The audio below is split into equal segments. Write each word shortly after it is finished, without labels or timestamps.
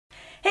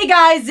Hey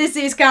guys, this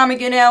is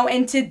Comic Uno,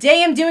 and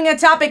today I'm doing a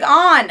topic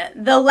on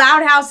The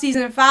Loud House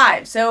Season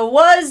 5. So it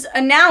was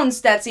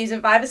announced that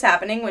Season 5 is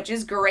happening, which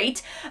is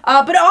great.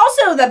 But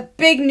also the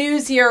big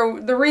news here,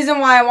 the reason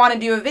why I want to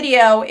do a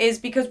video is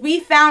because we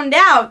found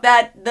out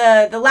that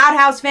the Loud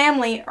House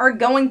family are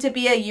going to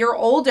be a year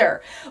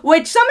older.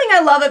 Which, something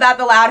I love about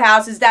The Loud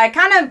House is that it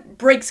kind of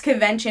breaks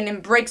convention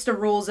and breaks the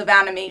rules of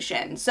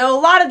animation. So a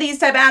lot of these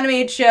type of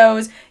animated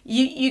shows,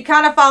 you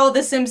kind of follow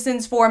the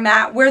Simpsons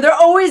format where they're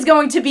always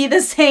going to be the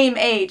same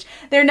age.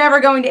 They're never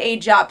going to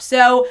age up.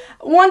 So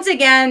once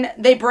again,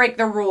 they break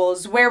the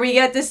rules where we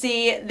get to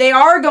see they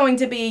are going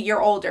to be a year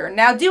older.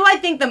 Now, do I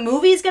think the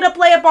movie's going to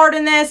play a part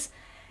in this?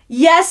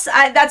 Yes,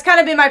 that's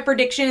kind of been my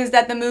prediction, is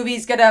that the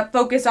movie's going to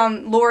focus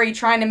on Lori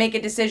trying to make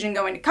a decision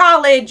going to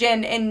college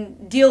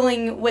and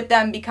dealing with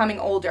them becoming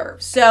older.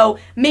 So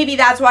maybe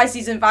that's why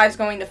Season 5 is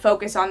going to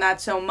focus on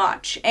that so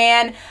much.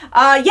 And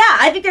yeah,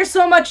 I think there's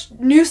so much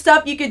new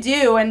stuff you could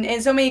do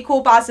and so many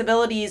cool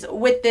possibilities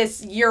with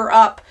this year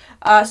up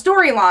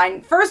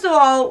storyline. First of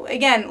all,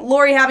 again,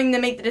 Lori having to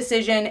make the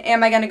decision,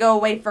 am I going to go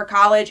away for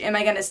college? Am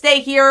I going to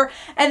stay here?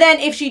 And then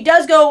if she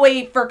does go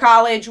away for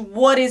college,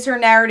 what is her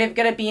narrative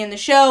going to be in the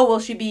show? Will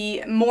she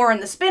be more in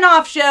the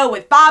spin-off show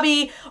with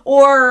Bobby?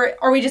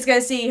 Or are we just going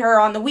to see her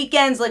on the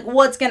weekends? Like,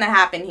 what's going to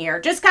happen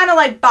here? Just kind of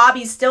like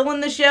Bobby's still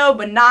in the show,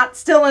 but not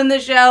still in the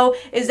show.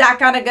 Is that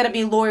kind of going to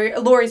be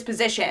Lori's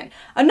position?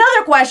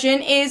 Another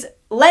question is,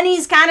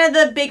 Leni's kind of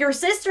the bigger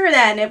sister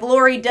then if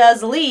Lori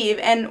does leave,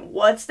 and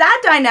what's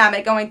that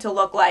dynamic going to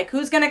look like?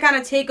 Who's going to kind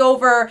of take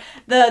over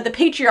the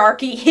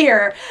patriarchy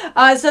here?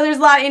 So there's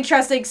a lot of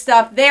interesting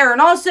stuff there. And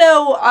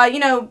also, you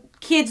know,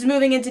 kids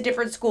moving into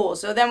different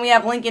schools. So then we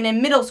have Lincoln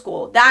in middle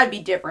school. That would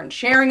be different.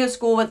 Sharing a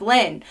school with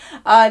Lynn.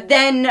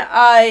 Then,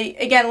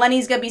 again,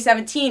 Leni's going to be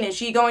 17. Is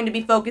she going to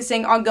be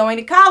focusing on going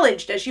to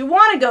college? Does she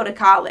want to go to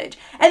college?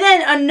 And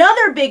then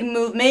another big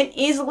movement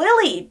is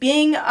Lily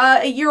being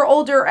a year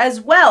older as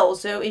well.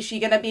 So is she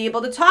going to be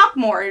able to talk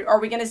more? Are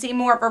we going to see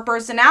more of her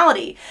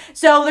personality?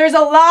 So there's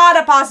a lot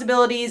of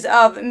possibilities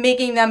of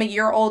making them a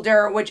year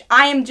older, which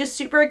I am just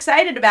super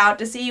excited about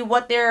to see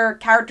what their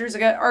characters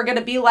are going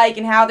to be like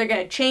and how they're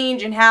going to change,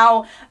 and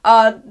how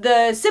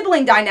the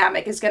sibling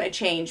dynamic is going to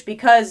change,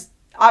 because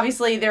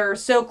obviously they're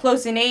so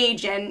close in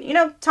age, and you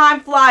know,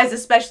 time flies,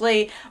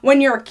 especially when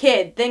you're a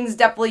kid. Things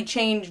definitely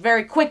change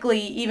very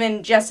quickly,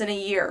 even just in a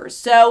year.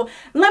 So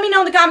let me know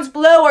in the comments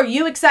below, are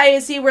you excited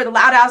to see where the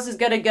Loud House is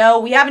going to go?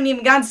 We haven't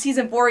even gotten to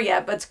Season 4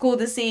 yet, but it's cool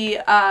to see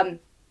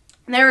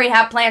they already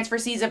have plans for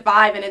Season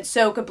 5, and it's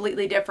so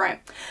completely different.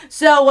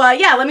 So,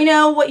 yeah, let me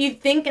know what you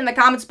think in the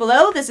comments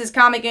below. This is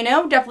Comic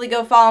Uno. Definitely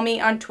go follow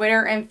me on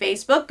Twitter and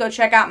Facebook. Go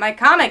check out my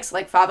comics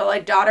like Father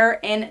Like Daughter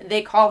and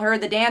They Call Her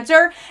the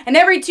Dancer. And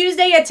every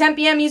Tuesday at 10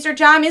 p.m. Eastern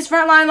Time is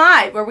Frontline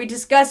Live, where we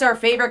discuss our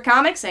favorite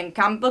comics and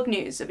comic book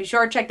news. So be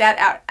sure to check that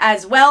out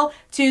as well,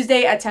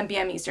 Tuesday at 10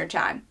 p.m. Eastern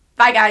Time.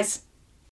 Bye, guys.